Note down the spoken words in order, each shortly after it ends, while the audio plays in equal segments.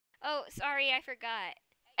Oh, sorry, I forgot.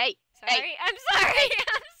 Hey. Sorry, Hey. I'm sorry.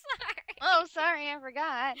 I'm sorry. Oh, sorry, I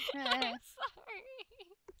forgot. I'm sorry.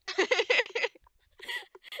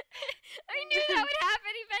 I knew that would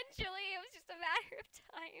happen eventually. It was just a matter of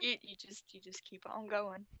time. You just keep on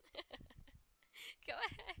going. Go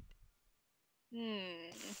ahead.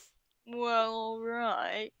 Well,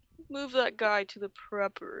 alright. Move that guy to the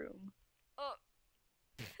prep room. Oh.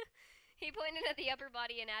 He pointed at the upper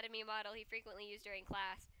body anatomy model he frequently used during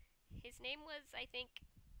class. His name was, I think,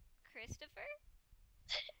 Christopher?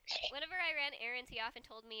 Whenever I ran errands, he often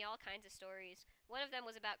told me all kinds of stories. One of them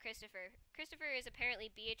was about Christopher. Christopher is apparently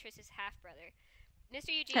Beatrice's half-brother. Mr.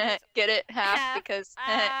 Eugene was... Get it? Half, Half. because you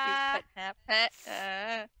cut half.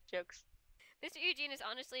 Jokes. Mr. Eugene is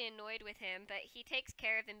honestly annoyed with him, but he takes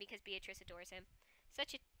care of him because Beatrice adores him.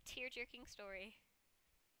 Such a tear-jerking story.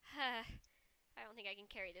 I don't think I can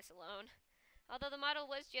carry this alone. Although the model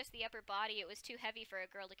was just the upper body, it was too heavy for a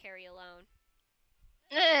girl to carry alone.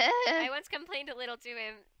 I once complained a little to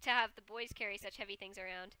him to have the boys carry such heavy things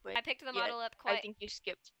around. Wait, I picked the model up quite... I think you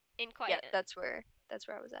skipped. In quite... Yeah, that's where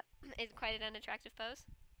I was at. In quite an unattractive pose?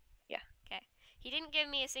 Yeah. Okay. He didn't give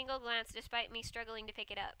me a single glance despite me struggling to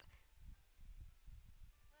pick it up.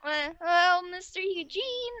 Well, Mr. Eugene,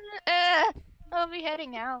 I'll be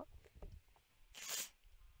heading out.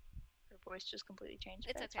 Her voice just completely changed.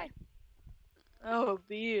 It's okay. Fine. Oh,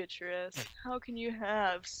 Beatrice, how can you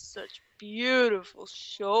have such beautiful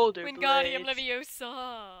shoulder blades? Wingardium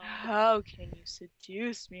Leviosa! How can you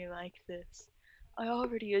seduce me like this? I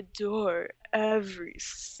already adore every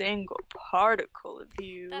single particle of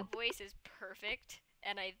you. That voice is perfect,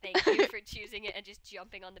 and I thank you for choosing it and just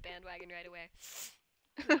jumping on the bandwagon right away.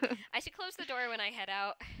 I should close the door when I head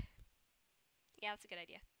out. Yeah, that's a good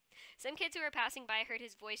idea. Some kids who were passing by heard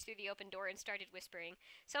his voice through the open door and started whispering.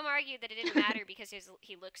 Some argued that it didn't matter because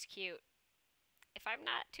he looks cute. If I'm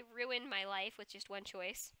not to ruin my life with just one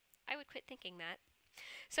choice, I would quit thinking that.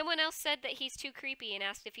 Someone else said that he's too creepy and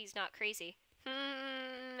asked if he's not crazy.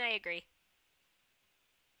 I agree.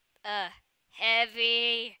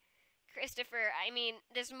 Heavy. Christopher, I mean,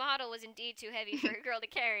 this model was indeed too heavy for a girl to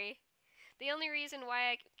carry. The only reason why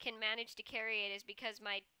I can manage to carry it is because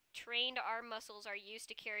my trained arm muscles are used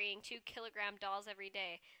to carrying 2-kilogram dolls every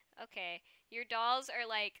day. Okay, your dolls are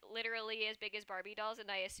like literally as big as Barbie dolls,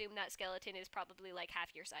 and I assume that skeleton is probably like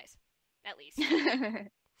half your size. At least.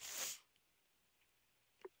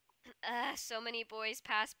 So many boys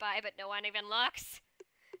pass by, but no one even looks.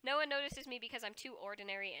 No one notices me because I'm too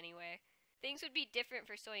ordinary anyway. Things would be different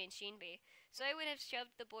for Soy and Shinbi. So I would have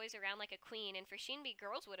shoved the boys around like a queen, and for Shinbi,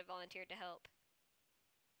 girls would have volunteered to help.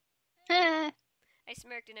 I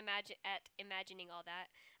smirked at imagining all that.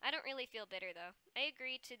 I don't really feel bitter, though. I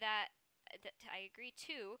agree too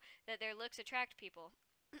that their looks attract people.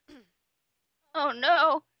 Oh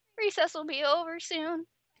no! Recess will be over soon.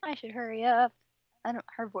 I should hurry up.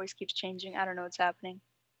 Her voice keeps changing. I don't know what's happening.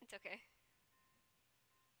 It's okay.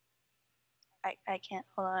 I can't.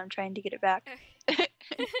 Hold on, I'm trying to get it back.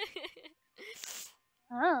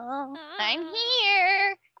 Oh, I'm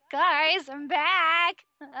here! Guys, I'm back!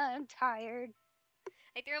 I'm tired.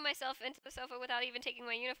 I threw myself into the sofa without even taking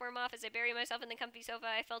my uniform off. As I bury myself in the comfy sofa,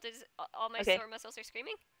 I felt as all my sore muscles are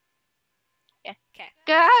screaming. Yeah. Okay.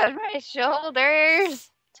 God, my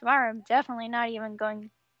shoulders! Tomorrow I'm definitely not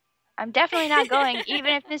going,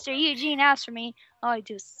 even if Mr. Eugene asks for me. All I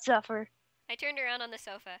do is suffer. I turned around on the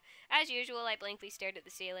sofa. As usual, I blankly stared at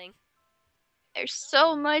the ceiling. There's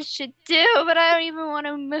so much to do, but I don't even want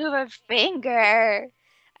to move a finger.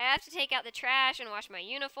 I have to take out the trash and wash my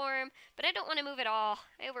uniform, but I don't want to move at all.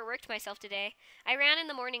 I overworked myself today. I ran in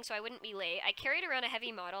the morning so I wouldn't be late. I carried around a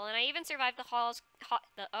heavy model, and I even survived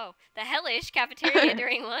the hellish cafeteria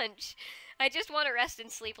during lunch. I just want to rest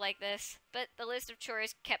and sleep like this, but the list of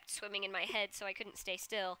chores kept swimming in my head, so I couldn't stay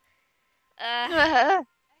still. I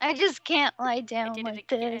just can't lie down like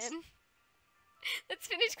this. Let's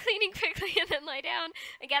finish cleaning quickly and then lie down.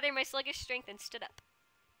 I gathered my sluggish strength and stood up.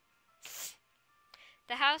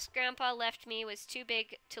 The house Grandpa left me was too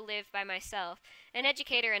big to live by myself. An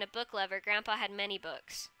educator and a book lover, Grandpa had many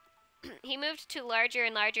books. He moved to larger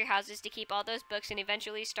and larger houses to keep all those books and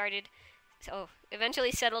eventually settled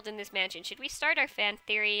in this mansion. Should we start our fan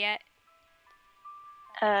theory yet?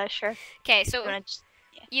 Sure. Okay, so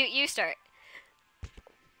you start.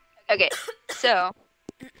 Okay, so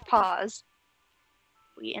pause.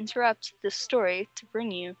 We interrupt this story to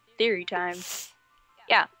bring you theory time.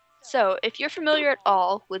 Yeah. So, if you're familiar at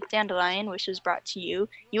all with Dandelion, which was brought to you,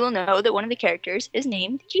 you will know that one of the characters is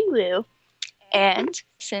named Jiwoo. And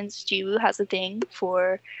since Jiwoo has a thing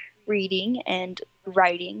for reading and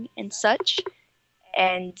writing and such,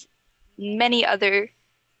 and many other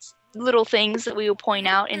little things that we will point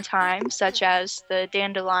out in time, such as the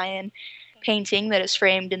Dandelion painting that is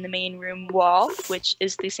framed in the main room wall, which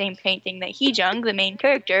is the same painting that Heejung, the main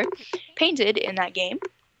character, painted in that game.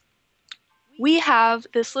 We have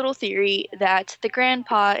this little theory that the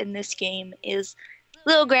grandpa in this game is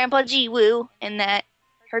LIL GRANDPA JIWOO, and that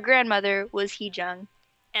her grandmother was Heejung.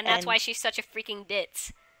 And that's why she's such a freaking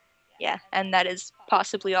ditz. Yeah, and that is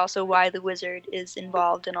possibly also why the wizard is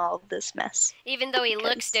involved in all of this mess. Even though he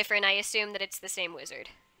looks different, I assume that it's the same wizard.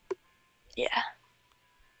 Yeah.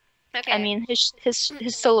 Okay. I mean, his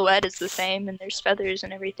silhouette is the same, and there's feathers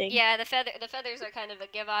and everything. Yeah, the feathers are kind of a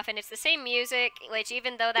give off, and it's the same music, which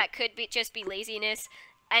even though that could be just be laziness,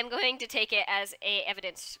 I'm going to take it as a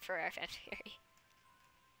evidence for our fan theory.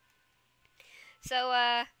 So,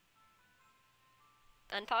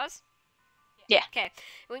 unpause? Yeah. Okay.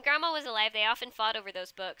 When Grandma was alive, they often fought over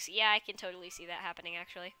those books. Yeah, I can totally see that happening,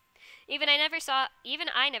 actually. Even I never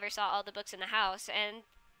saw all the books in the house, and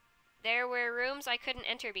there were rooms I couldn't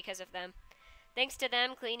enter because of them. Thanks to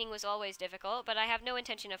them, cleaning was always difficult, but I have no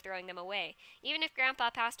intention of throwing them away. Even if Grandpa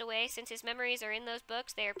passed away, since his memories are in those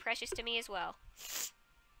books, they are precious to me as well.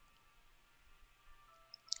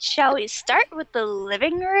 Shall we start with the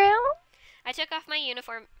living room? I took off my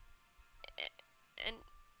uniform, and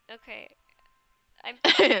okay,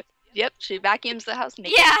 Yep, she vacuums the house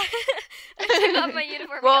naked. Yeah, I took off my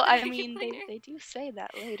uniform. Well, I mean, they do say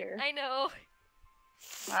that later. I know.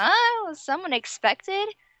 Oh, was someone expected?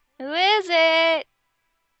 Who is it?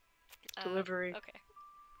 Delivery. Okay.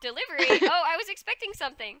 Delivery? Oh, I was expecting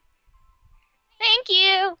something. Thank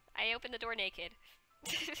you. I opened the door naked.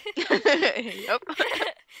 Yep.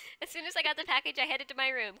 As soon as I got the package, I headed to my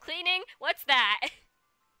room. Cleaning? What's that?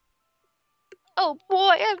 Oh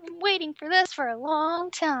boy, I've been waiting for this for a long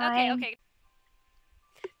time. Okay.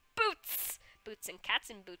 Boots! Boots and cats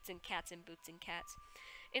and boots and cats and boots and cats.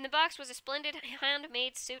 In the box was a splendid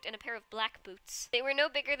handmade suit and a pair of black boots. They were no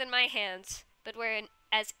bigger than my hands, but were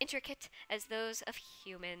as intricate as those of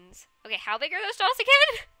humans. Okay, how big are those dolls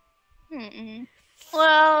again?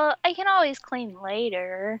 Well, I can always clean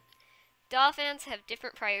later. Doll fans have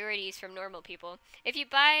different priorities from normal people. If you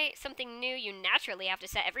buy something new, you naturally have to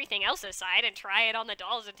set everything else aside and try it on the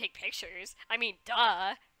dolls and take pictures. I mean,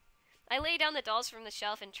 duh. I lay down the dolls from the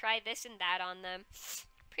shelf and tried this and that on them.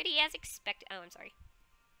 Pretty as expected. Oh, I'm sorry.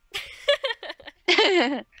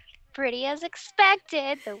 Pretty as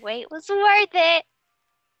expected. The wait was worth it.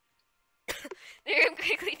 The room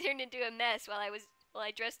quickly turned into a mess while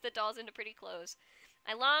I dressed the dolls into pretty clothes.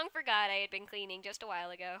 I long forgot I had been cleaning just a while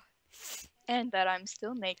ago. And that I'm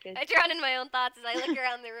still naked. I drown in my own thoughts as I look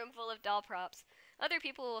around the room full of doll props. Other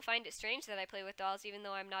people will find it strange that I play with dolls even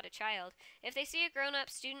though I'm not a child. If they see a grown-up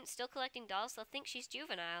student still collecting dolls, they'll think she's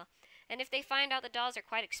juvenile. And if they find out the dolls are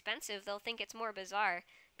quite expensive, they'll think it's more bizarre.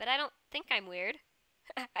 But I don't think I'm weird.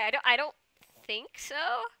 I don't think so.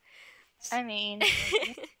 I mean,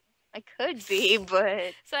 I could be,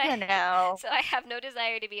 but you know. So I have no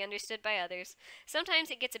desire to be understood by others. Sometimes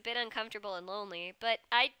it gets a bit uncomfortable and lonely, but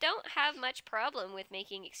I don't have much problem with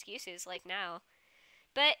making excuses like now.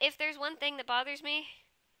 But if there's one thing that bothers me,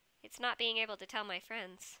 it's not being able to tell my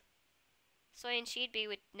friends. Soy and Sheedby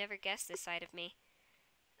would never guess this side of me.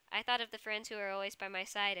 I thought of the friends who are always by my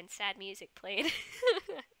side and sad music played.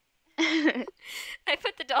 I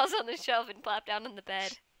put the dolls on the shelf and plopped down on the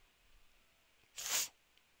bed.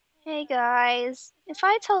 Hey guys, if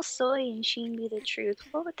I tell Soy and Sheedby the truth,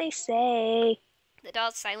 what would they say? The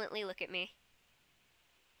dolls silently look at me.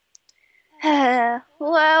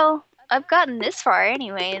 Well, I've gotten this far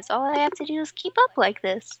anyways. All I have to do is keep up like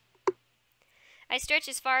this. I stretch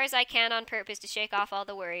as far as I can on purpose to shake off all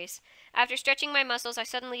the worries. After stretching my muscles, I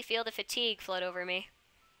suddenly feel the fatigue flood over me.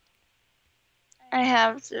 I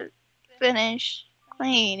have to finish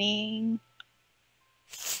cleaning.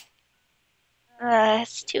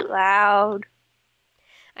 It's too loud.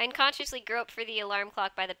 I unconsciously groped for the alarm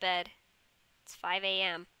clock by the bed. It's 5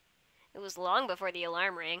 a.m. It was long before the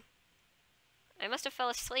alarm rang. I must have fell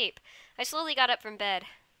asleep. I slowly got up from bed.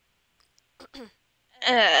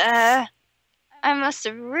 I must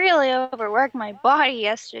have really overworked my body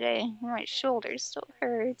yesterday. My shoulder still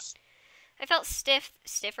hurts. I felt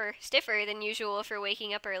stiffer than usual for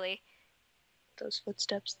waking up early. Those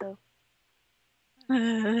footsteps, though.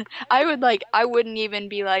 I wouldn't even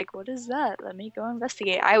be like, what is that? Let me go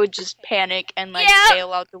investigate. I would just panic and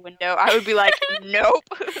bail out the window. I would be like, nope.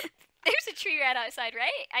 There's a tree right outside,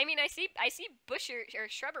 right? I mean, I see bush or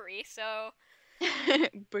shrubbery, so.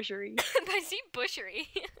 Bushery. I see bushery.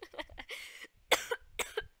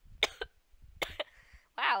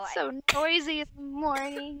 Wow. So noisy in the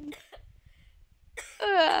morning.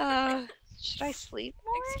 Should I sleep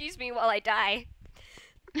more? Excuse me while I die.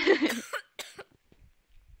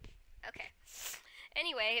 Okay.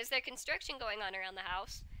 Anyway, is there construction going on around the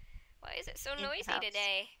house? Why is it so In the noisy house.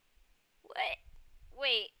 today? What?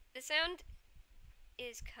 Wait, the sound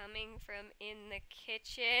is coming from in the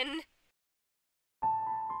kitchen.